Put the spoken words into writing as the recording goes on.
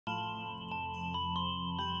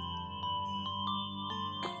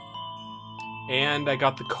And I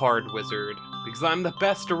got the card wizard, because I'm the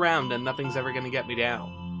best around and nothing's ever gonna get me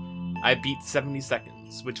down. I beat 70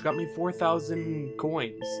 seconds, which got me 4,000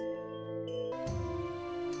 coins.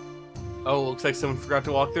 Oh, looks like someone forgot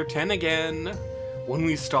to lock their 10 again. When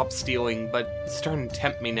we stop stealing, but it's starting to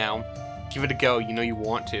tempt me now. Give it a go, you know you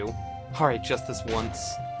want to. Alright, just this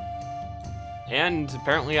once. And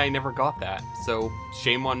apparently I never got that, so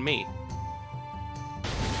shame on me.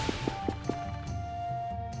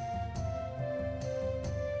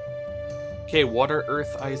 Okay, water,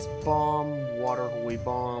 earth, ice bomb, water, holy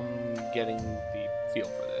bomb. Getting the feel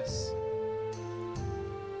for this.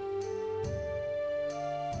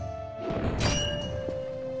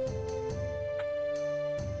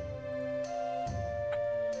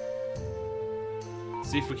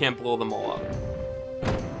 See if we can't blow them all up.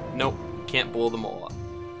 Nope, can't blow them all up.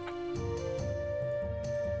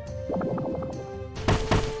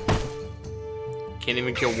 Can't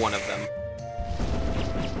even kill one of them.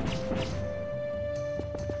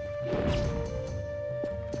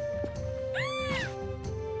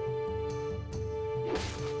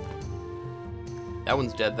 That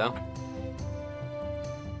one's dead, though.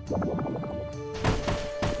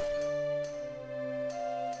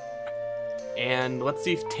 And let's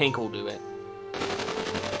see if Tank will do it.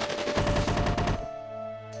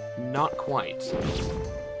 Not quite.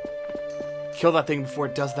 Kill that thing before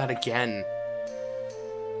it does that again.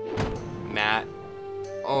 Matt.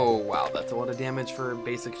 Oh, wow, that's a lot of damage for a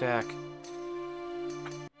basic attack.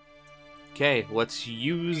 Okay, let's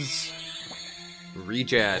use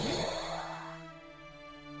Regen.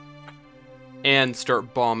 And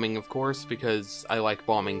start bombing, of course, because I like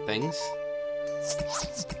bombing things.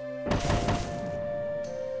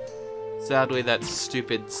 Sadly, that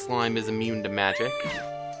stupid slime is immune to magic.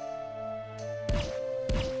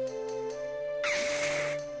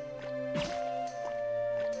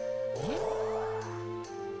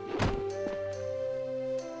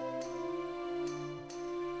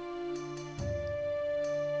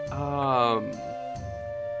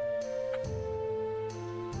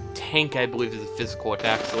 Tank, I believe, is a physical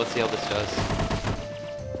attack, so let's see how this does.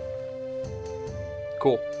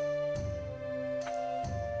 Cool.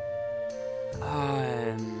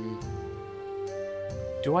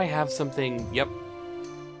 Do I have something? Yep.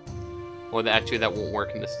 Well, actually, that won't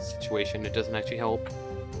work in this situation. It doesn't actually help.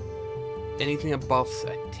 Anything that buffs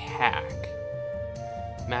attack.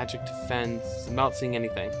 Magic defense. I'm not seeing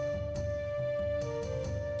anything.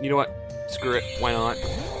 You know what? Screw it. Why not?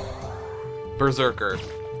 Berserker.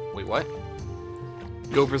 Wait, what?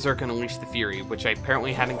 Go Berserk and Unleash the Fury, which I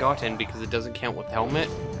apparently hadn't gotten because it doesn't count with helmet.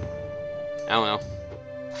 I don't know.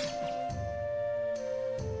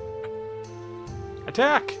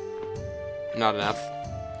 Attack! Not enough.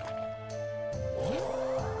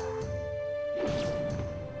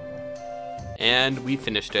 And we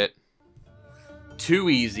finished it. Too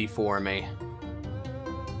easy for me.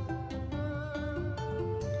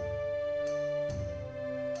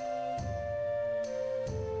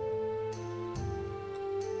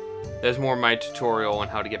 There's more of my tutorial on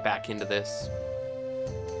how to get back into this.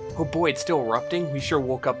 Oh boy, it's still erupting? We sure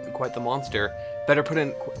woke up quite the monster. Better put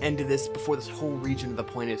an end to this before this whole region of the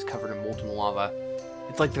planet is covered in molten lava.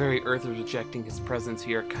 It's like the very earth is rejecting his presence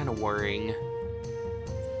here, kinda worrying.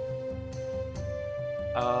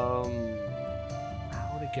 How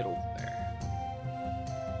to get over there?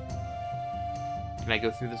 Can I go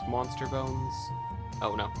through this monster bones?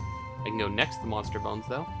 Oh no. I can go next to the monster bones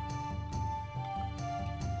though.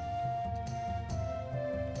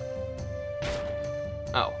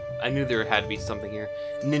 Oh, I knew there had to be something here.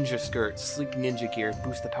 Ninja skirts, sleek ninja gear,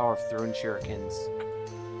 boost the power of thrown shurikens.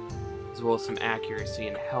 As well as some accuracy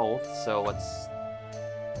and health, so let's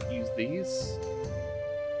use these.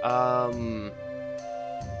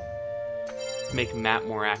 Let's make Matt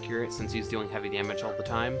more accurate since he's dealing heavy damage all the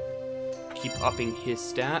time. Keep upping his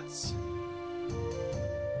stats.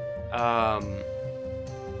 I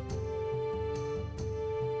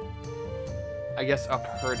guess up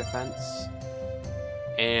her defense.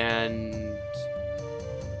 And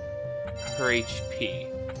her HP.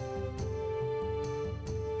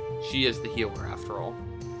 She is the healer after all.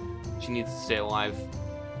 She needs to stay alive.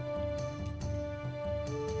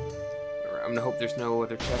 I'm gonna hope there's no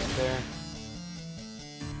other chest there.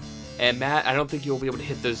 And Matt, I don't think you'll be able to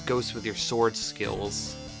hit those ghosts with your sword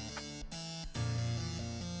skills.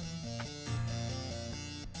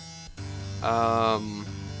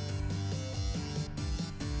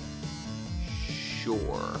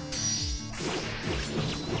 Sure.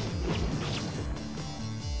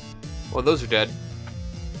 Well, those are dead.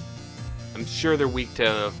 I'm sure they're weak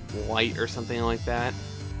to light or something like that.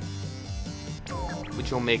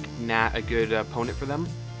 which will make Nat a good opponent for them.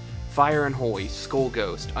 Fire Unholy, Skull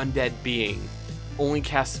Ghost, Undead Being. Only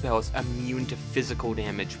cast spells immune to physical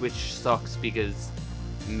damage, which sucks because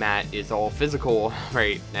Matt is all physical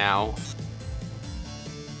right now.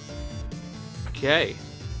 Okay.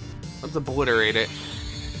 Let's obliterate it.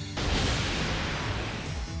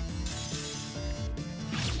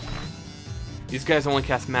 These guys only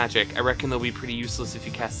cast magic. I reckon they'll be pretty useless if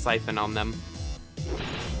you cast Siphon on them.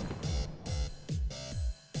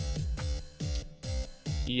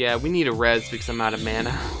 Yeah, we need a res because I'm out of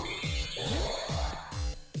mana.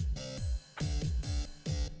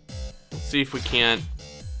 Let's see if we can't...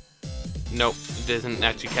 Nope, it doesn't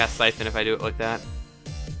actually cast Siphon if I do it like that.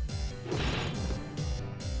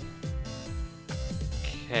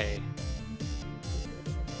 Okay.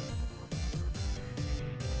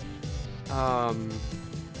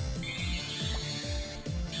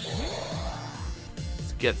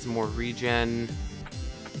 Let's get some more regen.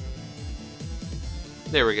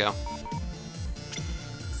 There we go.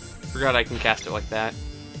 Forgot I can cast it like that.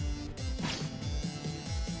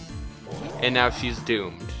 And now she's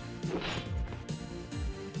doomed.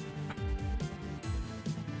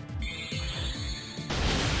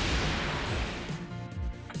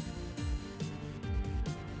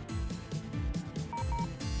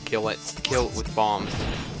 Kill it. Kill it with bombs.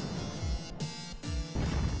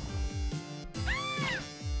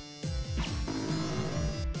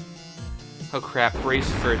 Oh crap,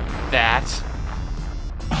 brace for that.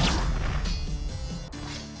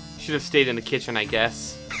 Should have stayed in the kitchen, I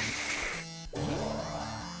guess.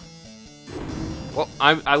 Well,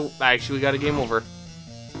 I actually got a game over.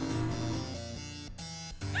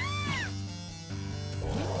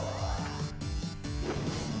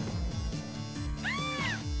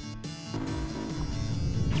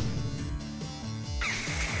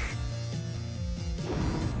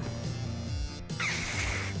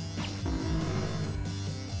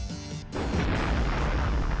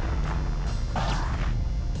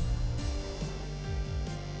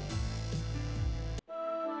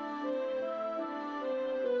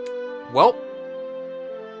 Well,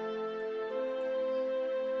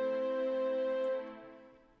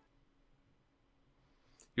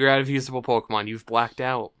 you're out of usable Pokemon. You've blacked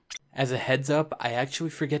out. As a heads up, I actually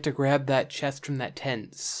forget to grab that chest from that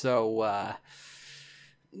tent, so, a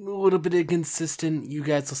little bit inconsistent. You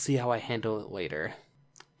guys will see how I handle it later.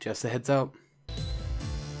 Just a heads up.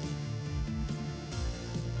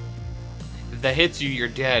 If that hits you, you're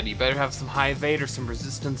dead. You better have some high evade or some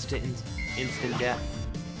resistance to instant death.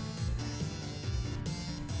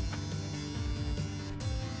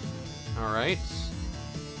 Alright.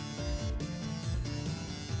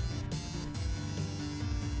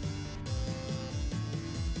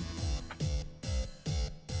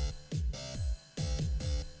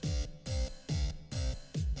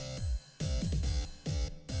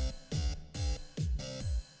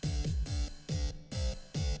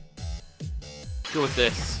 Go with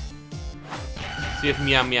this. See if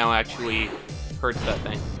Meow Meow actually hurts that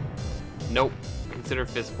thing. Nope. Consider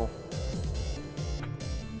physical.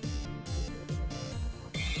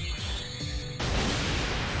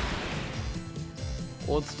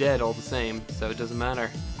 Well, it's dead all the same, so it doesn't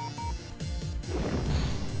matter.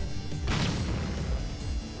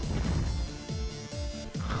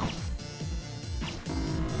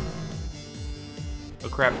 Oh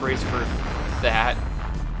crap, brace for that.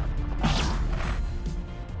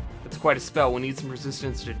 That's quite a spell. We need some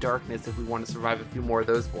resistance to darkness if we want to survive a few more of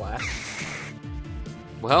those blasts.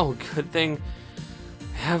 Well, good thing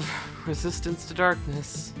I have resistance to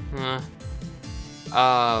darkness.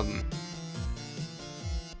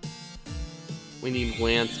 We need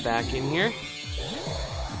Lance back in here.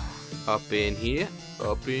 Up in here.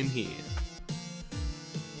 Up in here.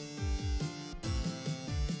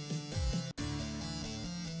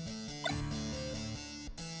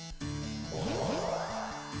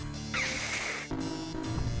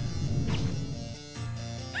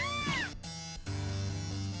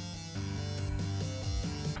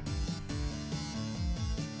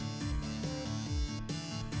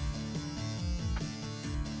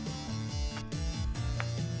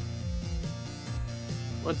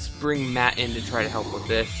 Let's bring Matt in to try to help with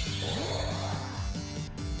this.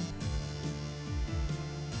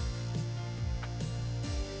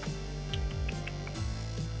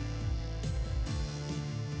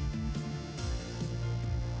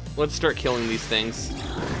 Let's start killing these things.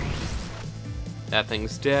 That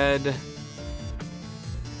thing's dead.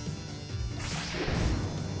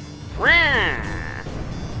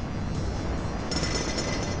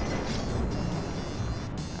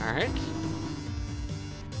 Alright.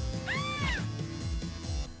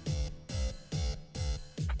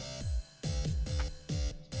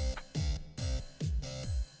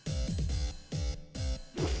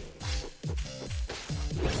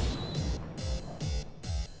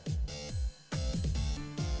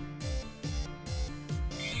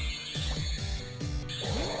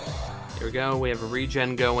 There we go, we have a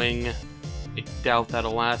regen going. I doubt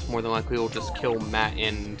that'll last. More than likely we'll just kill Matt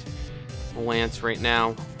and Lance right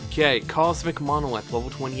now. Okay, Cosmic Monolith,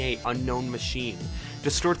 level 28, Unknown Machine.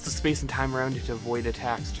 Distorts the space and time around it to avoid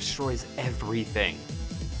attacks. Destroys everything.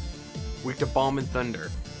 Weak to bomb and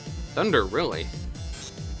thunder. Thunder, really?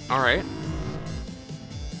 Alright.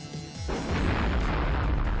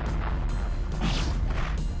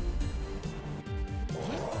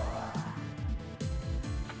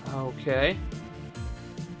 Okay.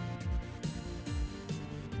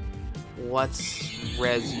 Let's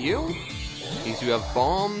res you. These two have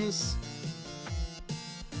bombs.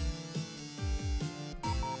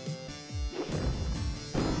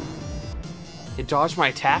 It dodged my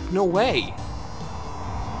attack? No way!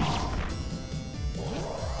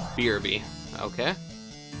 BRB. Okay.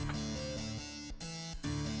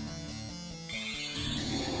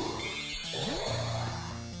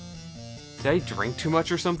 Did I drink too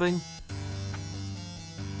much or something?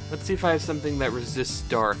 Let's see if I have something that resists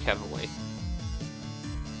dark heavily.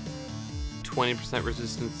 20%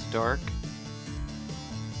 resistance to dark.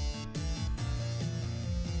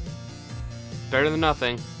 Better than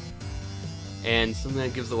nothing. And something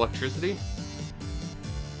that gives electricity?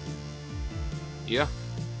 Yeah.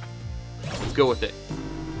 Let's go with it.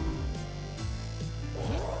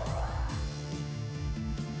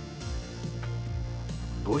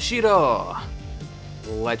 Bushido!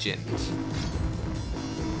 Legend.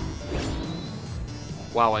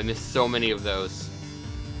 Wow, I missed so many of those.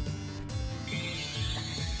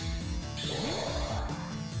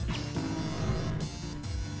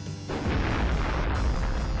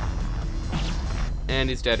 And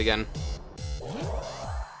he's dead again.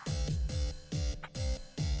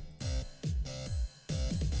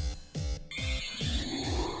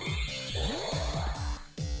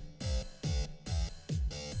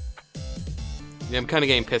 Yeah, I'm kind of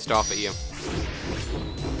getting pissed off at you.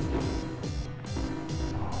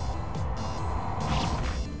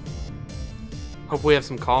 Hope we have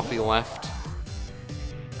some coffee left.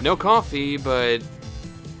 No coffee, but,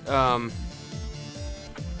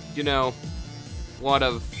 you know, a lot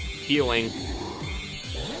of healing.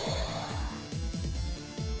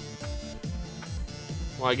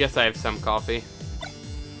 Well, I guess I have some coffee.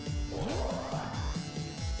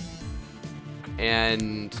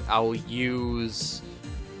 And I'll use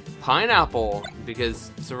pineapple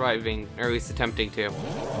because surviving, or at least attempting to.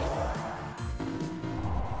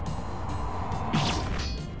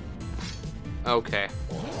 Okay.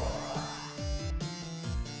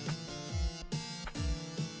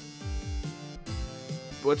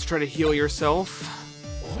 Let's try to heal yourself.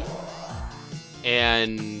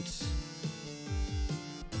 And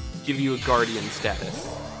give you a guardian status.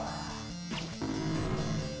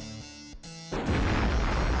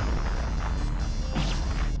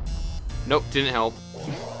 Nope, didn't help.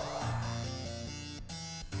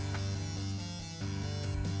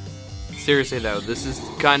 Seriously though, this is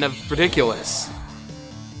kind of ridiculous.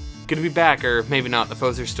 Gonna be back, or maybe not, the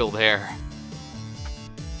foes are still there.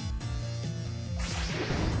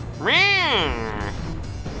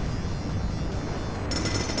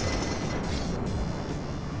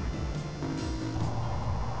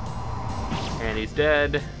 And he's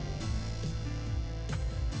dead.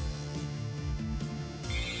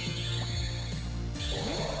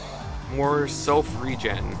 More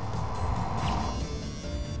self-regen.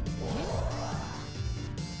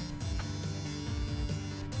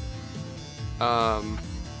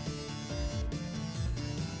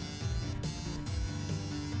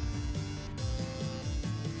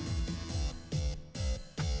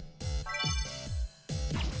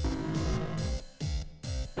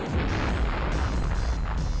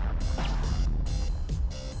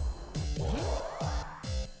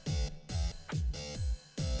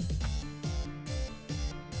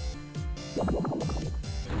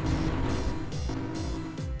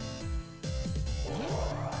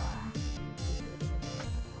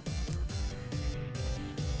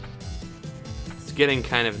 It's getting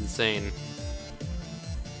kind of insane.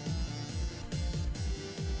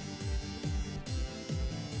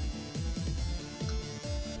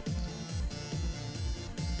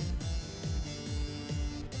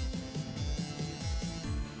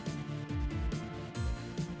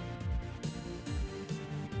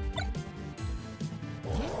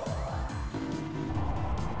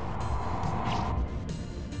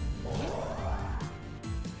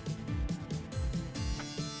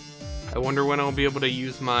 I wonder when I'll be able to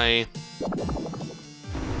use my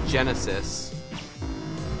Genesis.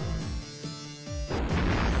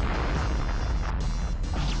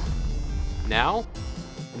 Now?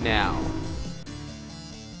 Now.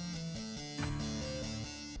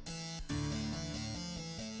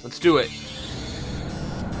 Let's do it.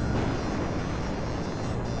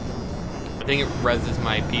 I think it reses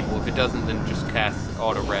my people. If it doesn't, then just cast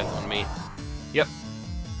auto res on me. Yep.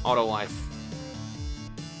 Auto life.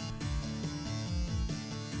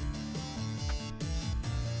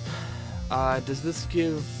 Does this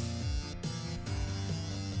give...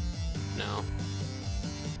 No.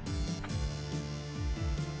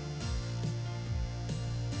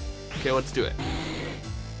 Okay, let's do it.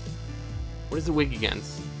 What is the wig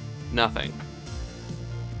against? Nothing.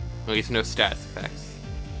 At least no status effects.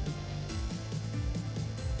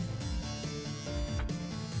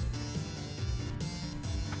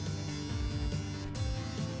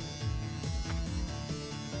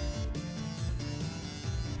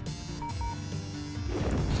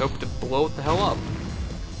 Let's hope to blow it the hell up.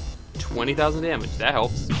 20,000 damage, that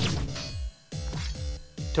helps.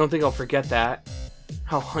 Don't think I'll forget that.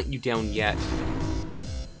 I'll hunt you down yet.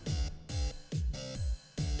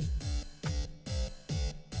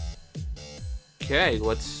 Okay,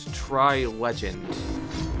 let's try Legend.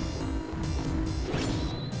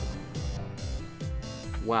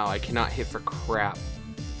 Wow, I cannot hit for crap.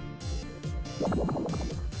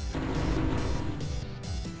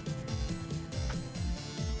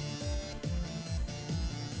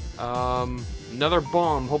 Another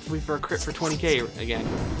bomb, hopefully for a crit for 20k again.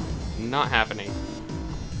 Not happening.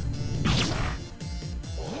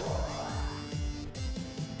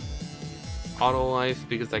 Auto life,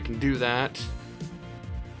 because I can do that.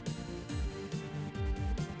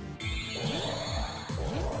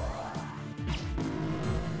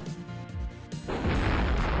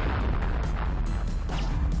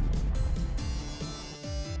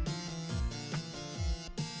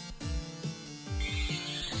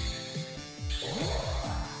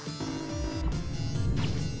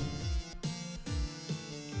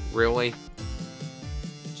 Really?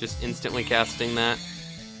 Just instantly casting that?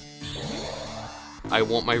 I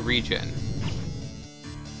want my regen.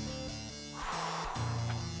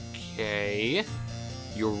 Okay.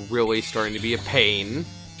 You're really starting to be a pain.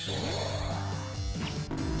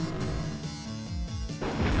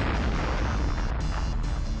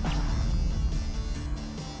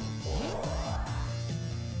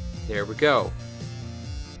 There we go.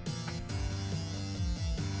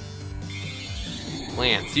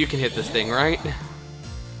 Lance, you can hit this thing, right?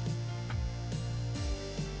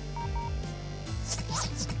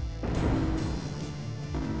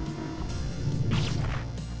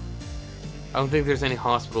 I don't think there's any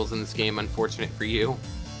hospitals in this game, unfortunate for you.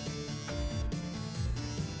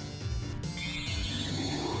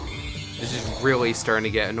 This is really starting to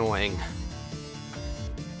get annoying.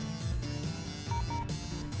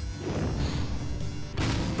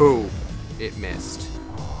 Boo! It missed.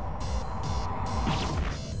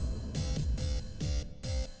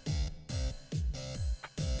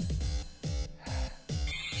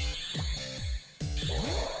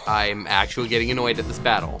 I'm actually getting annoyed at this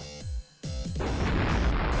battle.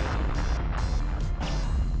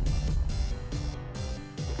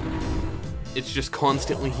 It's just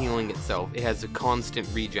constantly healing itself. It has a constant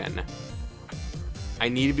regen. I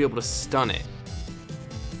need to be able to stun it.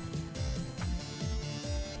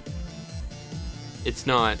 It's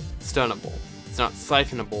not stunnable. It's not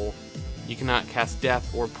siphonable. You cannot cast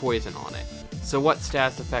death or poison on it. So what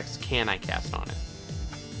status effects can I cast on it?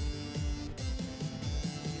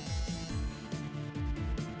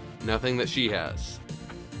 Nothing that she has.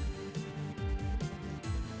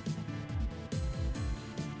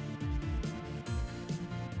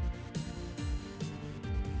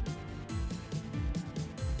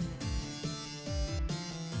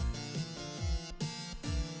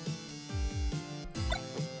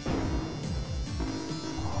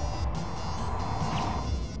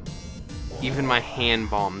 Even my hand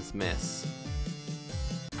bombs miss.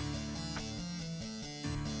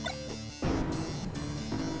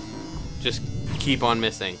 Just keep on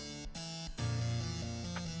missing.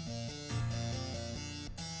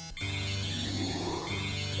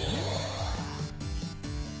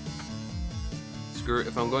 Screw it,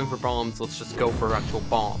 if I'm going for bombs, let's just go for actual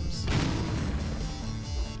bombs.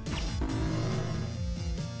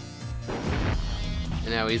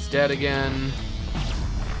 And now he's dead again.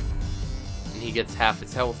 And he gets half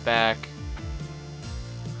his health back.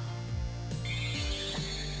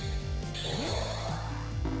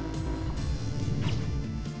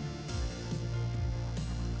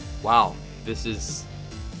 Wow, this is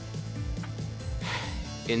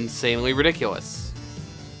insanely ridiculous.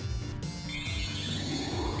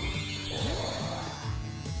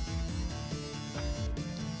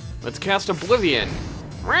 Let's cast Oblivion.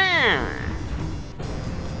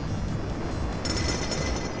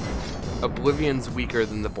 Oblivion's weaker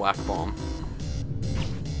than the Black Bomb.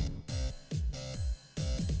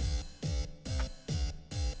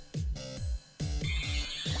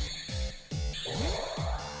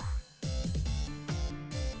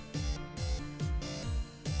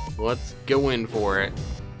 Let's go in for it.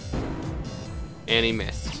 And he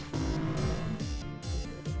missed.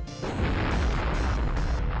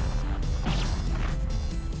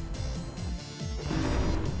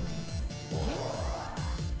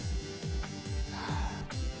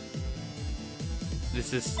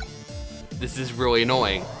 This is really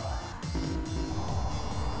annoying.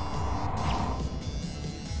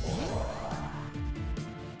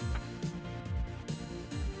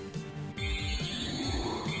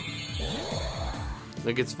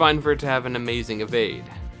 Like, it's fine for it to have an amazing evade.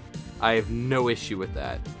 I have no issue with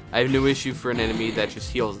that. I have no issue for an enemy that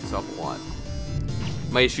just heals itself a lot.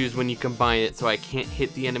 My issue is when you combine it so I can't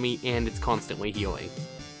hit the enemy and it's constantly healing.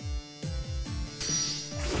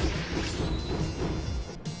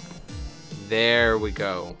 There we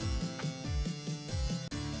go.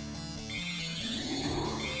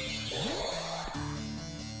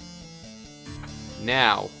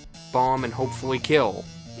 Now, bomb and hopefully kill.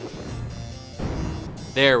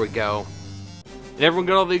 There we go. And everyone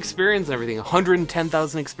got all the experience and everything.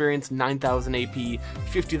 110,000 experience, 9,000 AP,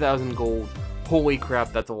 50,000 gold. Holy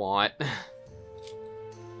crap, that's a lot.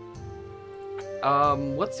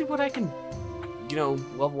 Let's see what I can, you know,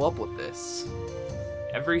 level up with this.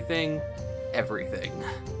 Everything. Everything.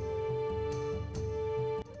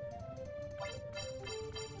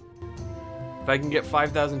 If I can get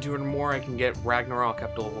 5,200 more, I can get Ragnarok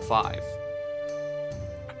up to level 5.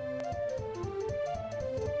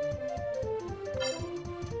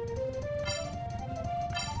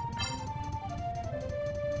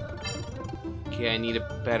 Okay, I need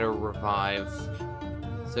a better revive.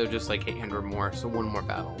 So just like 800 more, so one more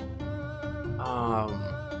battle.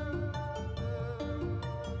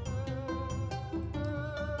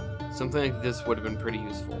 Something like this would have been pretty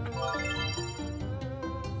useful.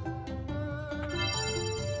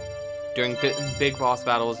 During big boss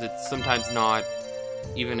battles, it's sometimes not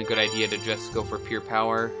even a good idea to just go for pure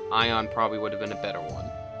power. Ion probably would have been a better one.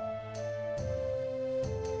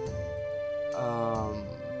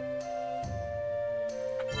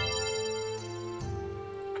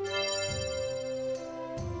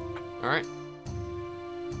 Alright.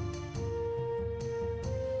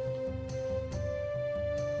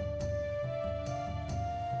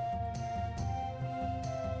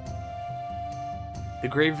 The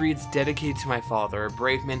grave reads, dedicated to my father, a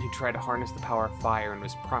brave man who tried to harness the power of fire and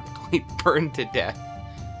was promptly burned to death.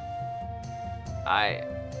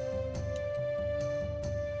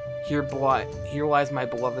 Here lies my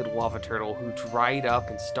beloved lava turtle, who dried up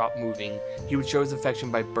and stopped moving. He would show his affection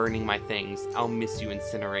by burning my things. I'll miss you,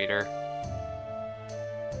 Incinerator.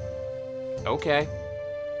 Okay.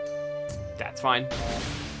 That's fine.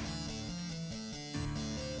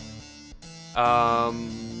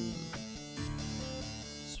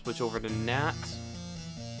 Switch over to Nat.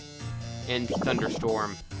 And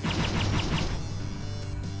Thunderstorm.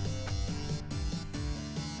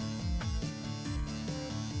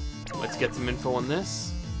 Let's get some info on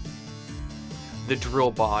this. The Drill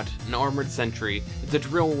Bot, an armored sentry. Its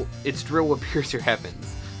drill will pierce your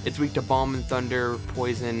heavens. It's weak to bomb and thunder,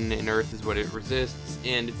 poison and earth is what it resists,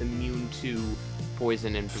 and it's immune to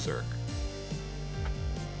poison and berserk.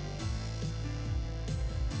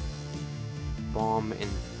 Bomb and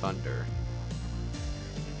thunder.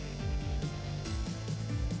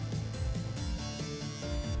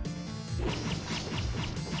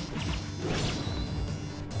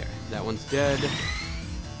 There, that one's dead.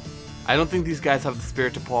 I don't think these guys have the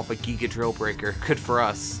spirit to pull off a Giga Drill Breaker. Good for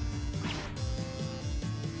us.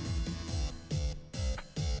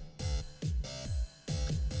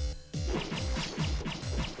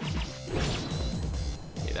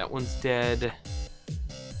 Okay, that one's dead.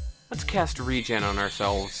 Let's cast Regen on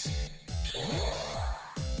ourselves.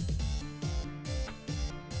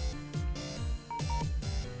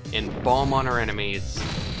 And bomb on our enemies.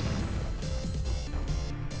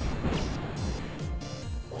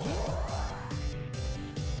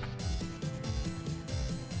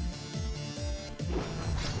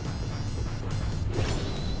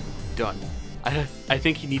 Done. I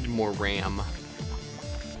think he needed more RAM.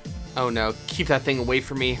 Oh no, keep that thing away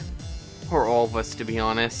from me. Or all of us, to be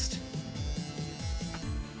honest.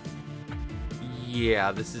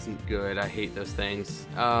 Yeah, this isn't good. I hate those things.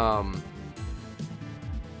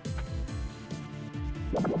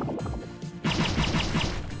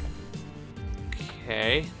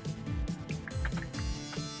 Okay.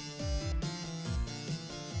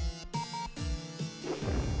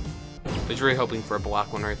 was really hoping for a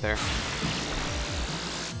black one right there.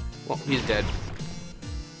 Well, he's dead.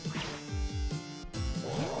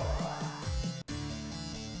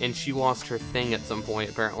 And she lost her thing at some point,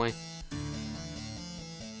 apparently.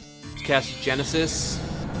 Cast Genesis,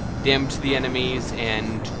 damage to the enemies,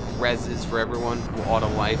 and reses for everyone. Auto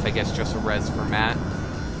life, I guess just a res for Matt.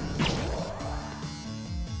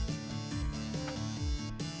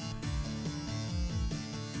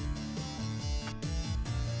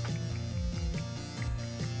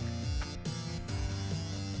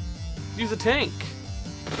 Use a tank.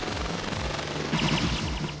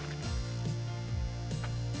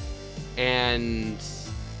 And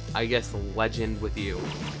I guess legend with you.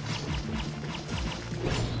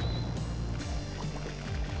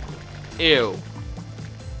 Ew.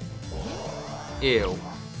 Ew.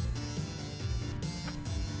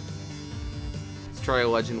 Let's try a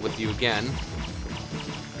legend with you again.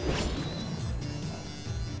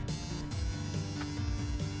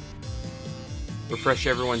 Refresh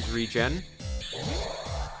everyone's regen,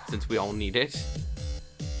 since we all need it.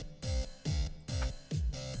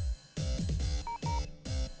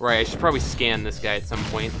 Right, I should probably scan this guy at some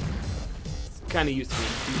point. It's kind of useful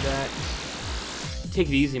to do that. Take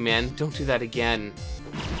it easy, man. Don't do that again.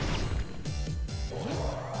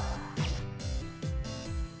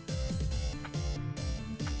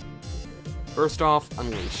 First off,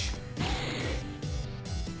 unleash.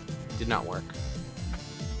 Did not work.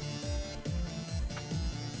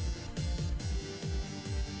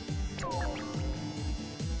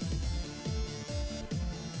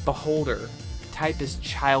 Beholder. Type is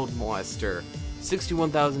Child Molester.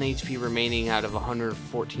 61,000 HP remaining out of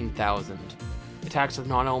 114,000. Attacks with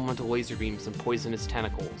non-elemental laser beams and poisonous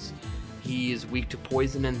tentacles. He is weak to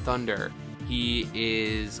poison and thunder. He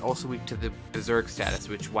is also weak to the Berserk status,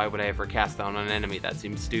 which why would I ever cast that on an enemy? That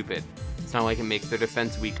seems stupid. It's not like it makes their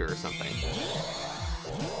defense weaker or something.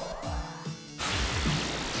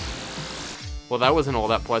 Well, that wasn't all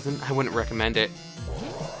that pleasant. I wouldn't recommend it.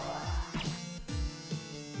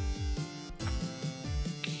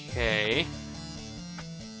 Okay.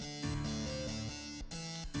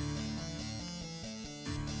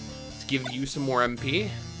 Let's give you some more MP.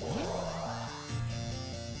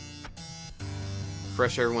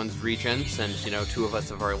 Refresh everyone's regen, since, you know, 2 of us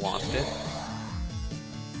have already lost it.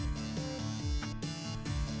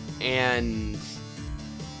 And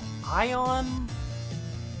Ion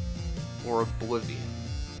or Oblivion?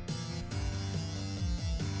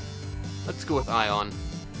 Let's go with Ion.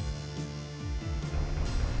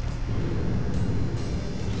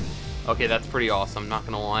 Okay, that's pretty awesome, not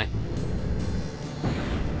gonna lie.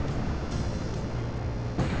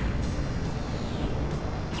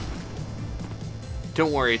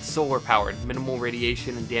 Don't worry, it's solar powered, minimal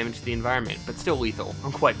radiation and damage to the environment, but still lethal.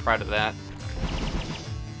 I'm quite proud of that.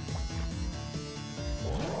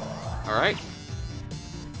 Alright.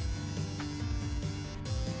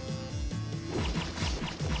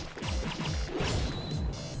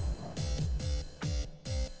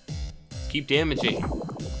 Let's keep damaging.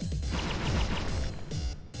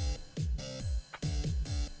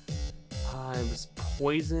 I was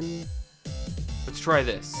poisoned. Let's try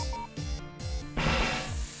this.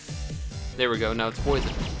 There we go, now it's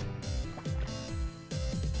poison.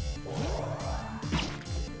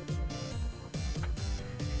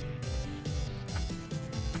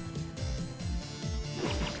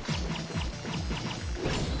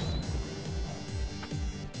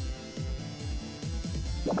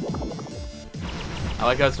 I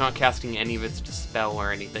like how it's not casting any of its dispel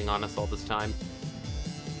or anything on us all this time.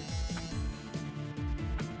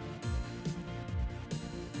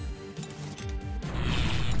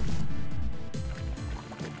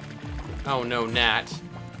 Oh no, Nat.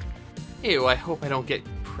 Ew, I hope I don't get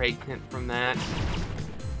pregnant from that.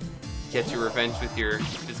 Get your revenge with your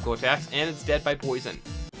physical attacks, and it's dead by poison.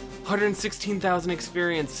 116,000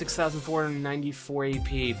 experience, 6,494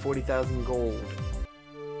 AP, 40,000 gold.